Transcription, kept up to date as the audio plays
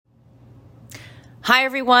Hi,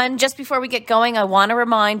 everyone. Just before we get going, I want to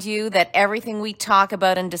remind you that everything we talk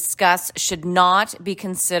about and discuss should not be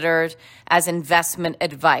considered as investment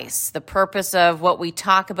advice. The purpose of what we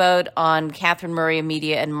talk about on Catherine Murray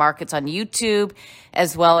Media and Markets on YouTube,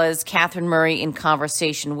 as well as Catherine Murray in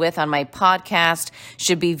Conversation With on my podcast,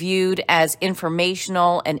 should be viewed as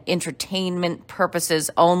informational and entertainment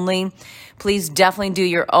purposes only. Please definitely do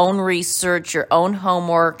your own research, your own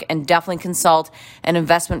homework, and definitely consult an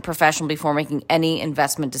investment professional before making any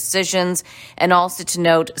investment decisions. And also to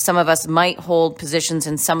note, some of us might hold positions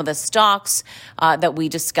in some of the stocks that we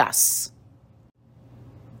discuss.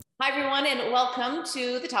 Hi, everyone, and welcome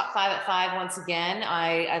to the Top 5 at 5 once again.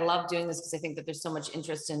 I love doing this because I think that there's so much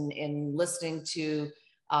interest in listening to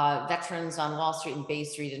veterans on Wall Street and Bay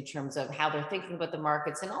Street in terms of how they're thinking about the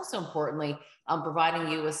markets, and also importantly, providing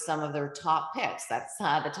you with some of their top picks. That's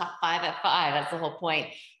the Top 5 at 5. That's the whole point.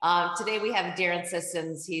 Today we have Darren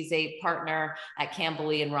Sissons. He's a partner at Campbell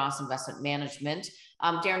Lee and Ross Investment Management.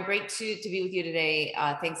 Darren, great to be with you today.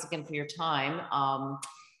 Thanks again for your time.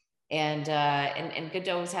 And good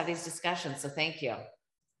to always have these discussions. So thank you.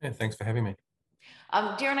 Yeah, thanks for having me.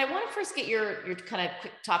 Darren, I want to first get your kind of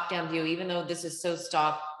quick top-down view, even though this is so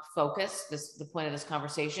stock focused, the point of this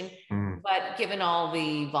conversation. But given all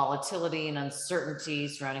the volatility and uncertainty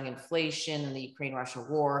surrounding inflation and the Ukraine-Russia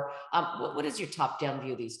war, what is your top-down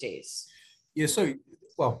view these days? Yeah, so,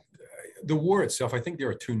 well, the war itself, I think there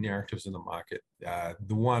are two narratives in the market.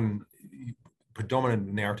 The one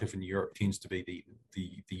predominant narrative in Europe tends to be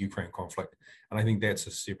the Ukraine conflict, and I think that's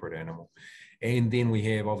a separate animal. And then we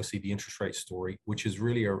have obviously the interest rate story, which is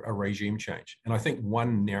really a regime change. And I think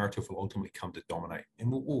one narrative will ultimately come to dominate,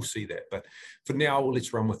 and we'll see that. But for now,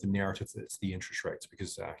 let's run with the narrative that's the interest rates,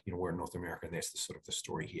 because we're in North America, and that's the sort of the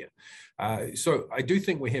story here. So I do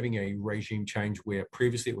think we're having a regime change where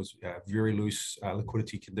previously it was very loose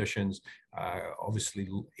liquidity conditions. Obviously,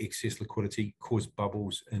 excess liquidity caused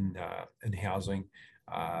bubbles in housing.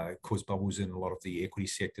 Caused bubbles in a lot of the equity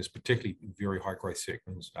sectors, particularly very high growth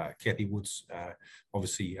sectors. Cathie Woods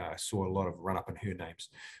obviously saw a lot of run up in her names.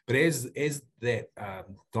 But as that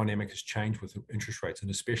dynamic has changed with interest rates,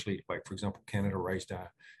 and especially, like, for example, Canada raised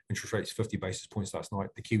interest rates 50 basis points last night.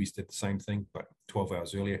 The Kiwis did the same thing, but 12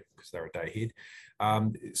 hours earlier because they're a day ahead.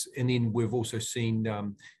 And then we've also seen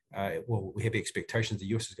we have expectations the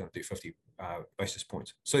US is going to do 50 basis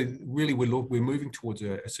points. So really, we're moving towards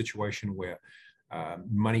a situation where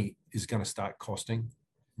money is going to start costing,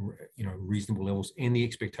 reasonable levels, and the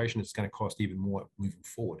expectation it's going to cost even more moving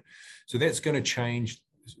forward. So that's going to change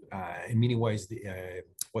in many ways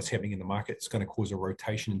what's happening in the market. It's going to cause a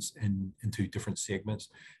rotation into different segments,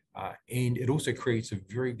 and it also creates a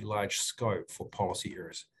very large scope for policy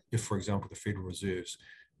errors. If, for example, the Federal Reserves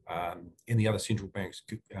and the other central banks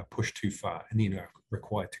push too far and then are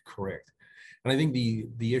required to correct. And I think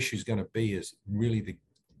the issue is going to be is really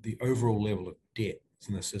the overall level of debt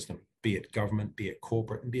in the system, be it government, be it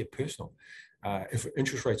corporate, and be it personal. If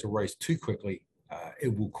interest rates are raised too quickly, it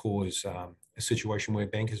will cause a situation where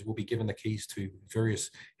bankers will be given the keys to various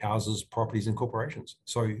houses, properties, and corporations.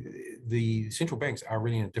 So the central banks are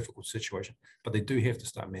really in a difficult situation, but they do have to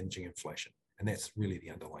start managing inflation, and that's really the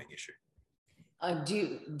underlying issue.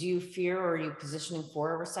 Do you fear, or are you positioning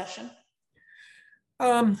for a recession?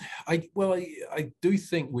 I do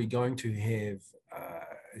think we're going to have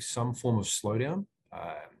some form of slowdown.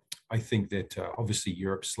 I think that obviously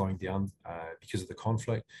Europe's slowing down because of the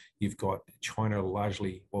conflict. You've got China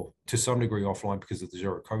largely, well, to some degree offline because of the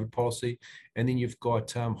zero COVID policy. And then you've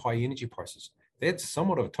got high energy prices. That's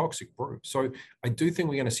somewhat of a toxic brew. So I do think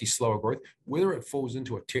we're going to see slower growth. Whether it falls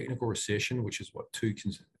into a technical recession, which is what two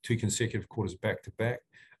consecutive quarters back to back,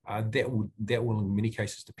 that will in many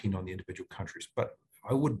cases depend on the individual countries. But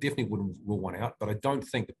I definitely wouldn't rule one out, but I don't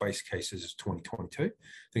think the base case is 2022. I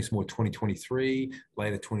think it's more 2023,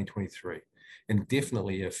 later 2023, and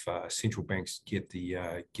definitely if central banks get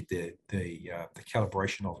the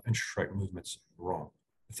calibration of interest rate movements wrong.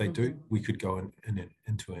 If they do, we could go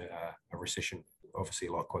into a recession, obviously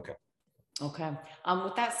a lot quicker. Okay.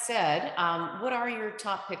 With that said, what are your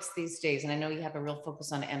top picks these days? And I know you have a real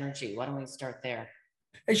focus on energy. Why don't we start there?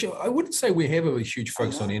 Actually, I wouldn't say we have a huge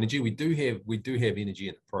focus on energy. We do have energy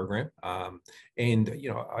in the program, and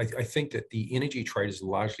I think that the energy trade is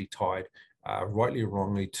largely tied, rightly or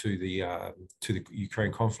wrongly, to the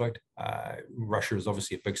Ukraine conflict. Russia is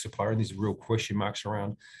obviously a big supplier, and there's real question marks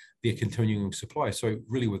around their continuing supply. So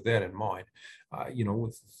really, with that in mind,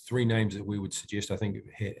 with three names that we would suggest, I think,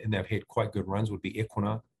 and they've had quite good runs, would be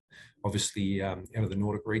Equinor. Obviously, out of the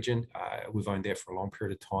Nordic region, we've owned that for a long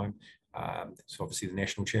period of time. so obviously the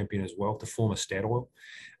national champion as well, to former Statoil,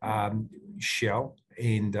 Shell,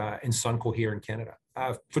 and Suncor here in Canada,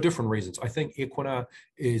 for different reasons. I think Equinor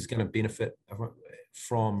is going to benefit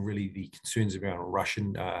from really the concerns around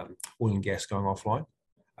Russian oil and gas going offline.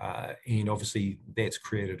 And obviously that's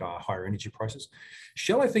created higher energy prices.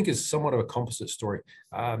 Shell, I think, is somewhat of a composite story.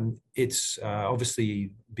 It's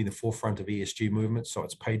obviously been the forefront of ESG movements, so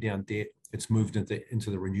it's paid down debt, it's moved into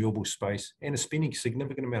the renewable space, and is spending a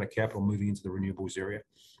significant amount of capital moving into the renewables area.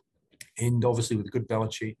 And obviously with a good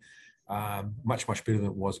balance sheet, much better than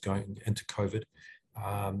it was going into COVID.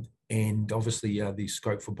 And obviously the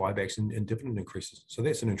scope for buybacks and dividend increases. So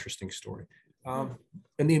that's an interesting story.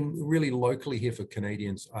 And then really locally here for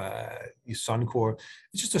Canadians, Suncor,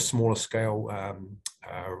 it's just a smaller scale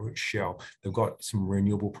Shell. They've got some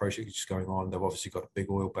renewable projects going on. They've obviously got a big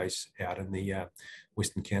oil base out in the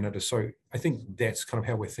Western Canada. So I think that's kind of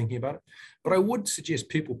how we're thinking about it. But I would suggest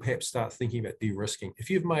people perhaps start thinking about de-risking. If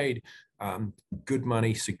you've made good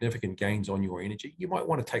money, significant gains on your energy, you might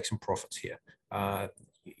want to take some profits here.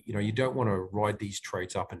 You don't want to ride these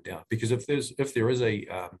trades up and down, because if there is a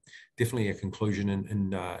definitely a conclusion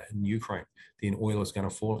in Ukraine, then oil is going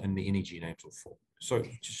to fall and the energy names will fall. So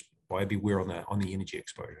just beware on the energy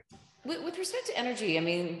exposure. With respect to energy, I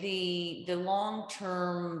mean, the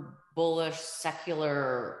long-term bullish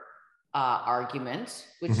secular argument,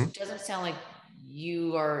 which doesn't sound like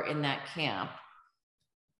you are in that camp,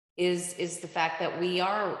 is the fact that we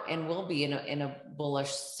are and will be in a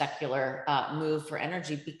bullish secular move for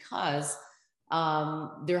energy, because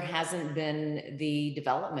there hasn't been the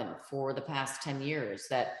development for the past 10 years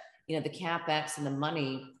that, the CapEx and the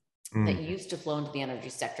money that used to flow into the energy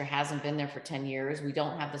sector hasn't been there for 10 years. We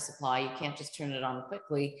don't have the supply. You can't just turn it on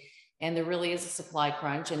quickly. And there really is a supply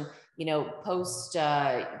crunch. And, post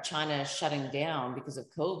China shutting down because of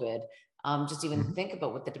COVID, just even think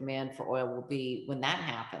about what the demand for oil will be when that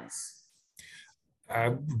happens.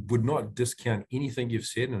 I would not discount anything you've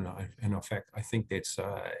said, and in fact, I think that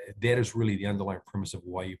is really the underlying premise of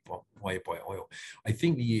why you buy oil. I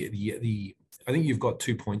think I think you've got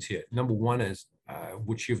 2 points here. Number one is,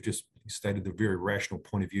 which you've just stated, the very rational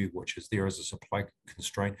point of view, which is there is a supply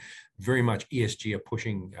constraint. Very much ESG are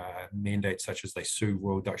pushing mandates such as they sue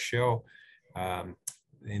Royal Dutch Shell, and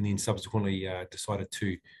then subsequently decided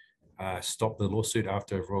to stop the lawsuit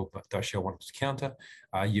after Royal Dutch Shell wanted to counter.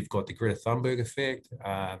 You've got the Greta Thunberg effect.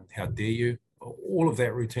 How dare you? All of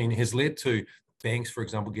that routine has led to banks, for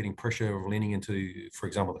example, getting pressure of lending into, for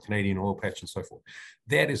example, the Canadian oil patch and so forth.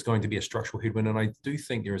 That is going to be a structural headwind, and I do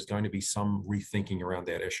think there is going to be some rethinking around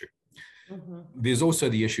that issue. There's also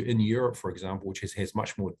the issue in Europe, for example, which has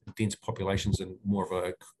much more dense populations and more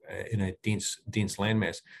of a dense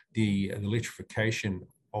landmass. The electrification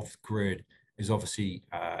of the grid is obviously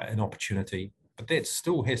an opportunity, but there's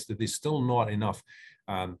still not enough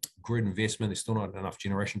grid investment. There's still not enough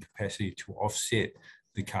generation capacity to offset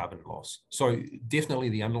the carbon loss. So definitely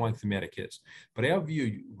the underlying thematic is, but our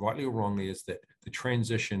view, rightly or wrongly, is that the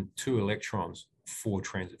transition to electrons for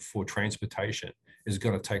transportation is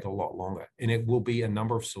going to take a lot longer, and it will be a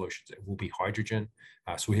number of solutions. It will be hydrogen.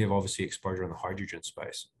 So we have obviously exposure in the hydrogen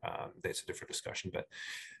space. That's a different discussion, but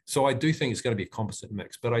so I do think it's going to be a composite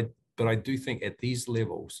mix, but I do think at these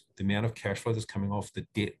levels, the amount of cash flow that's coming off the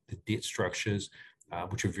debt structures,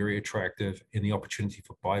 which are very attractive, and the opportunity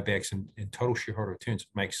for buybacks and total shareholder returns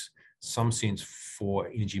makes some sense for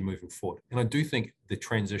energy moving forward. And I do think the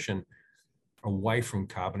transition away from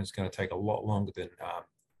carbon is going to take a lot longer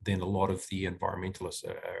than a lot of the environmentalists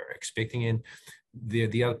are expecting. And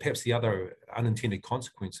perhaps the other unintended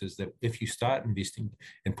consequence is that if you start investing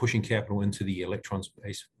and pushing capital into the electron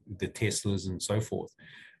space, the Teslas and so forth,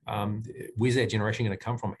 where's that generation going to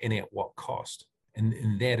come from, and at what cost?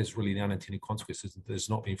 And that is really the unintended consequences that's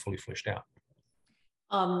not being fully fleshed out.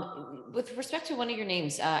 With respect to one of your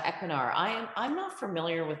names, Equinor, I'm not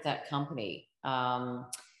familiar with that company.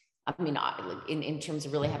 I mean, in terms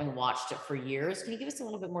of really having watched it for years, can you give us a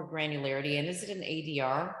little bit more granularity? And is it an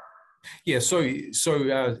ADR? Yeah, so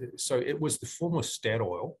it was the former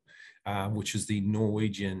Statoil, which is the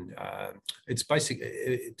Norwegian. It's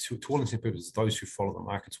basically, to all intents and purposes, those who follow the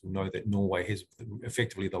markets will know that Norway has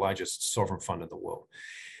effectively the largest sovereign fund in the world.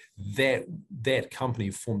 That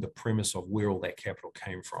company formed the premise of where all that capital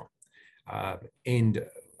came from, and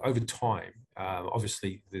over time,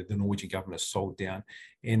 obviously the Norwegian government has sold down,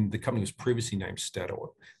 and the company was previously named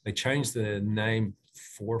Statoil. They changed the name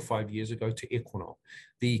 4 or 5 years ago to Equinor.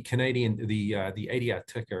 The Canadian, the ADR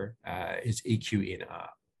ticker is EQNR.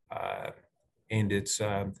 And it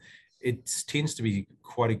tends to be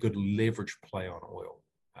quite a good leverage play on oil,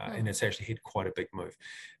 and it's actually had quite a big move.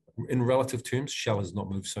 in relative terms, Shell has not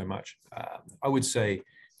moved so much. I would say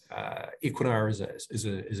Equinor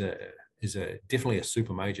is a definitely a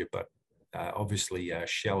super major, but obviously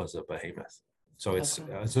Shell is a behemoth. So it's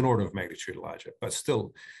an order of magnitude larger, but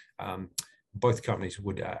still, both companies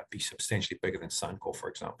would be substantially bigger than Suncor, for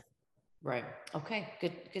example. Right. Okay.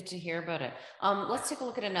 Good to hear about it. Let's take a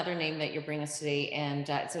look at another name that you're bringing us today, and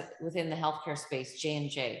it's within the healthcare space,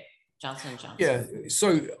 J&J, Johnson & Johnson. Yeah.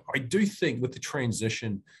 So I do think with the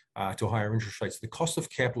transition to higher interest rates, the cost of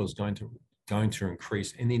capital is going to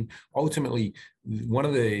increase. And then ultimately, one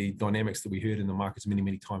of the dynamics that we heard in the markets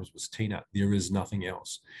many times was, Tina, there is nothing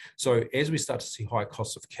else. So as we start to see high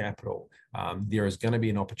costs of capital, there is going to be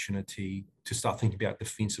an opportunity to start thinking about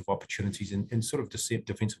defensive opportunities in sort of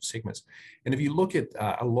defensive segments. And if you look at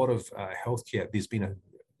a lot of healthcare, there's been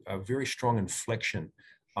a very strong inflection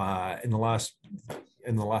in the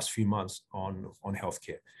last few months on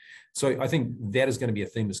healthcare. So I think that is going to be a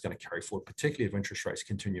theme that's going to carry forward, particularly if interest rates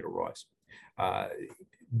continue to rise.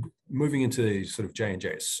 Moving into sort of J&J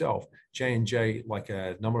itself, J&J, like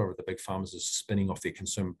a number of the big pharmas, is spinning off their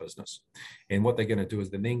consumer business. And what they're going to do is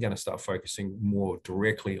they're then going to start focusing more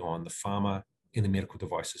directly on the pharma in the medical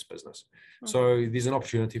devices business. So there's an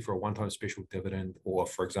opportunity for a one-time special dividend, or,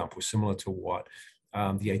 for example, similar to what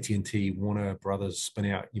the AT&T Warner Brothers spin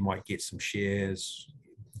out, you might get some shares.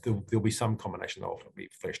 There'll be some combination that will be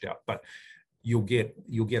fleshed out, but you'll get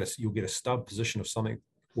a stub position of something,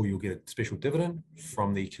 or you'll get a special dividend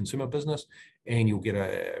from the consumer business, and you'll get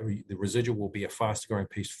the residual will be a faster growing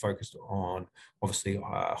piece focused on obviously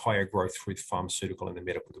higher growth through the pharmaceutical and the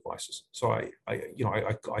medical devices. So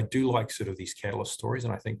I do like sort of these catalyst stories,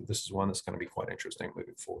 and I think that this is one that's going to be quite interesting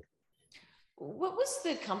moving forward. What was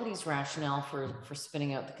the company's rationale for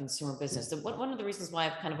spinning out the consumer business? One of the reasons why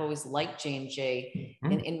I've kind of always liked J&J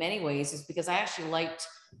in many ways is because I actually liked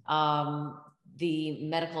the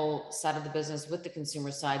medical side of the business with the consumer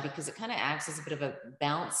side, because it kind of acts as a bit of a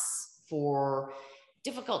balance for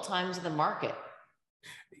difficult times in the market.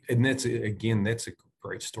 And that's a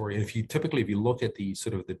great story. And if you look at the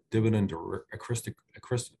sort of the dividend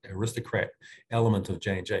aristocrat element of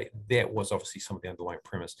J&J, that was obviously some of the underlying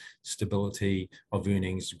premise: stability of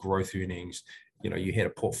earnings, growth earnings. You had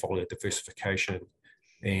a portfolio diversification,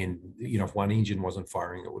 and if one engine wasn't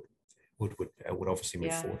firing, it would obviously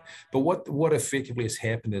move forward. But what effectively has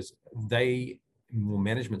happened is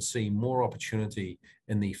management see more opportunity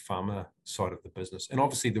in the pharma side of the business. And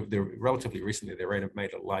obviously, they're relatively recently, they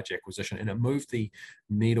made a large acquisition, and it moved the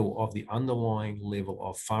needle of the underlying level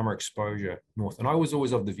of pharma exposure north. And I was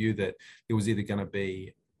always of the view that there was either going to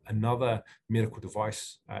be another medical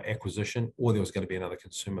device acquisition, or there was going to be another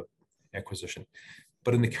consumer acquisition.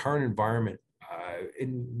 But in the current environment,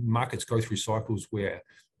 in markets go through cycles where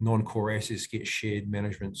non-core assets get shared,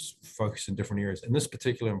 management's focused in different areas. In this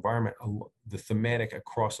particular environment, the thematic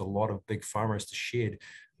across a lot of big pharma is to shed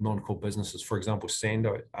non-core businesses. For example,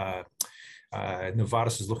 Sandoz,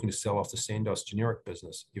 Novartis is looking to sell off the Sandoz generic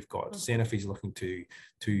business. You've got Sanofi's looking to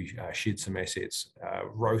shed some assets,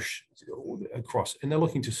 Roche across, and they're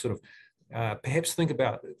looking to sort of perhaps think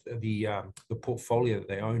about the portfolio that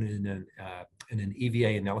they own in an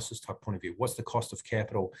EVA analysis type point of view. What's the cost of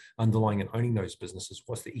capital underlying and owning those businesses?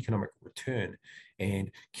 What's the economic return? And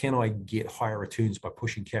can I get higher returns by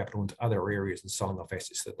pushing capital into other areas and selling off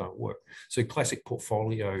assets that don't work? So classic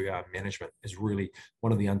portfolio management is really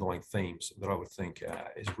one of the underlying themes that I would think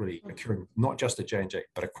is really occurring, not just at J&J,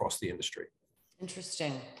 but across the industry.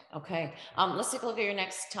 Interesting. Okay. Let's take a look at your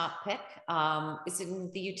next top pick. It's in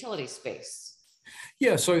the utility space.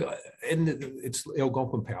 Yeah, so it's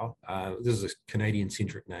Algonquin Power. This is a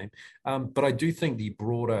Canadian-centric name, but I do think the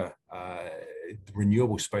broader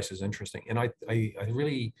renewable space is interesting. And I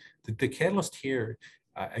really, the catalyst here,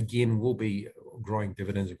 again, will be growing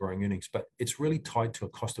dividends and growing earnings, but it's really tied to a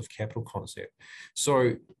cost of capital concept.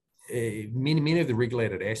 So many of the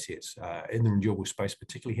regulated assets in the renewable space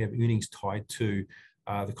particularly have earnings tied to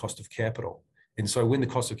the cost of capital. And so when the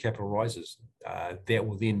cost of capital rises, that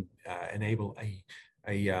will then enable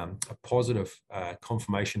a positive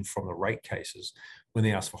confirmation from the rate cases when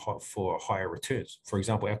they ask for higher returns. For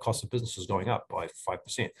example, our cost of business is going up by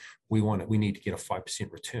 5%. We need to get a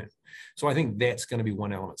 5% return. So I think that's going to be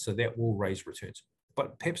one element. So that will raise returns.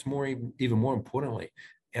 But perhaps even more importantly,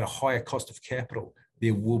 at a higher cost of capital,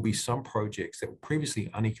 there will be some projects that were previously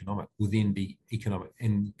uneconomic will then be economic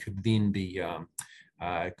and could then be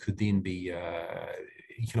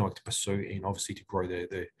economic to pursue, and obviously to grow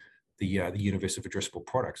the universe of addressable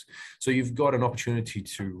products. So you've got an opportunity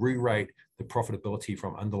to re-rate the profitability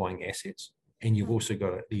from underlying assets, and you've also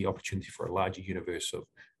got the opportunity for a larger universe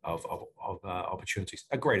of opportunities,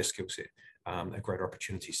 a greater skill set. a greater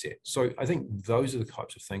opportunity set. So I think those are the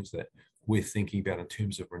types of things that we're thinking about in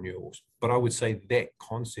terms of renewables. But I would say that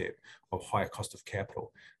concept of higher cost of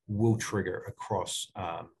capital will trigger across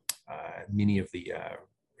many of the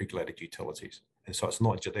regulated utilities. And so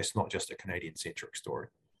that's not just a Canadian-centric story.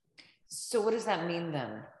 So what does that mean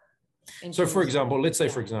then? So for example, let's say,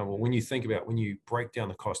 for example, when you break down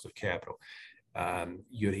the cost of capital,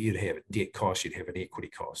 you'd have a debt cost, you'd have an equity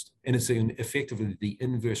cost. And it's effectively the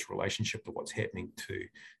inverse relationship to what's happening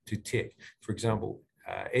to tech. For example,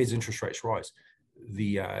 as interest rates rise,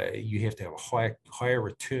 you have to have a higher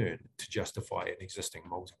return to justify an existing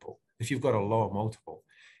multiple. If you've got a lower multiple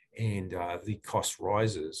and the cost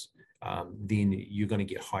rises, then you're going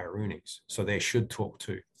to get higher earnings. So they should talk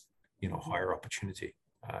to, higher opportunity,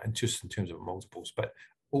 and just in terms of multiples, but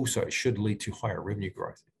also it should lead to higher revenue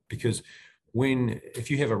growth. Because if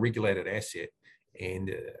you have a regulated asset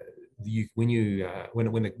and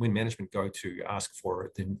when management go to ask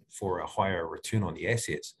for a higher return on the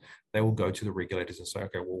assets, they will go to the regulators and say,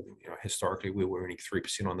 okay, well, historically we were earning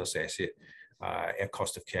 3% on this asset. Our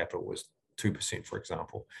cost of capital was 2%, for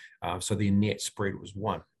example. So the net spread was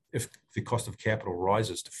 1. If the cost of capital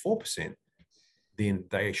rises to 4%, then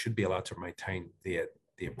they should be allowed to maintain their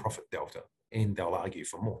profit delta, and they'll argue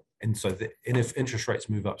for more. And so, if interest rates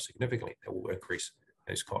move up significantly, that will increase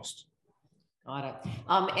those costs. Got it.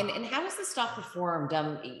 And how has the stock performed?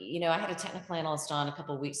 I had a technical analyst on a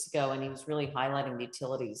couple of weeks ago, and he was really highlighting the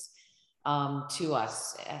utilities to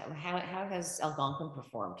us. How has Algonquin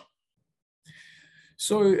performed?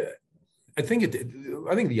 So, I think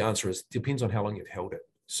the answer is depends on how long you've held it.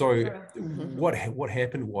 So, what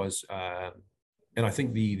happened was, and I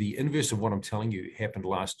think the inverse of what I'm telling you happened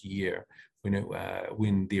last year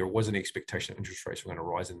when there was an expectation that interest rates were going to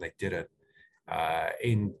rise, and they didn't.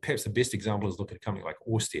 And perhaps the best example is look at a company like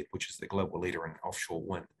Ørsted, which is the global leader in offshore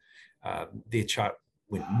wind. Their chart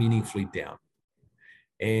went meaningfully down.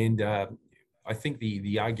 And I think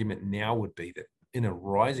the argument now would be that in a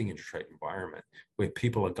rising interest rate environment where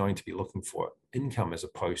people are going to be looking for income as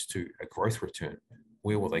opposed to a growth return,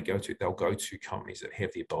 where will they go to? They'll go to companies that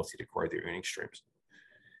have the ability to grow their earning streams.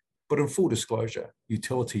 But in full disclosure,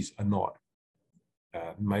 utilities are not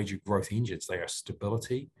major growth engines. They are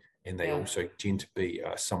stability, and they also tend to be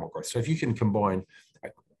somewhat growth. So if you can combine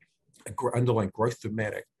a underlying growth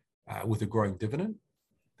thematic with a growing dividend,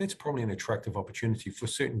 that's probably an attractive opportunity for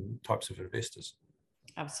certain types of investors.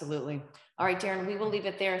 Absolutely. All right, Darren, we will leave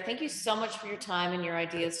it there. Thank you so much for your time and your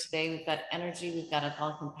ideas today. We've got Energy, we've got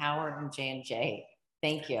Algonquin Power, and J&J.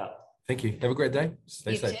 Thank you. Thank you. Have a great day.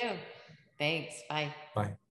 Stay safe. You too. Thanks. Bye. Bye.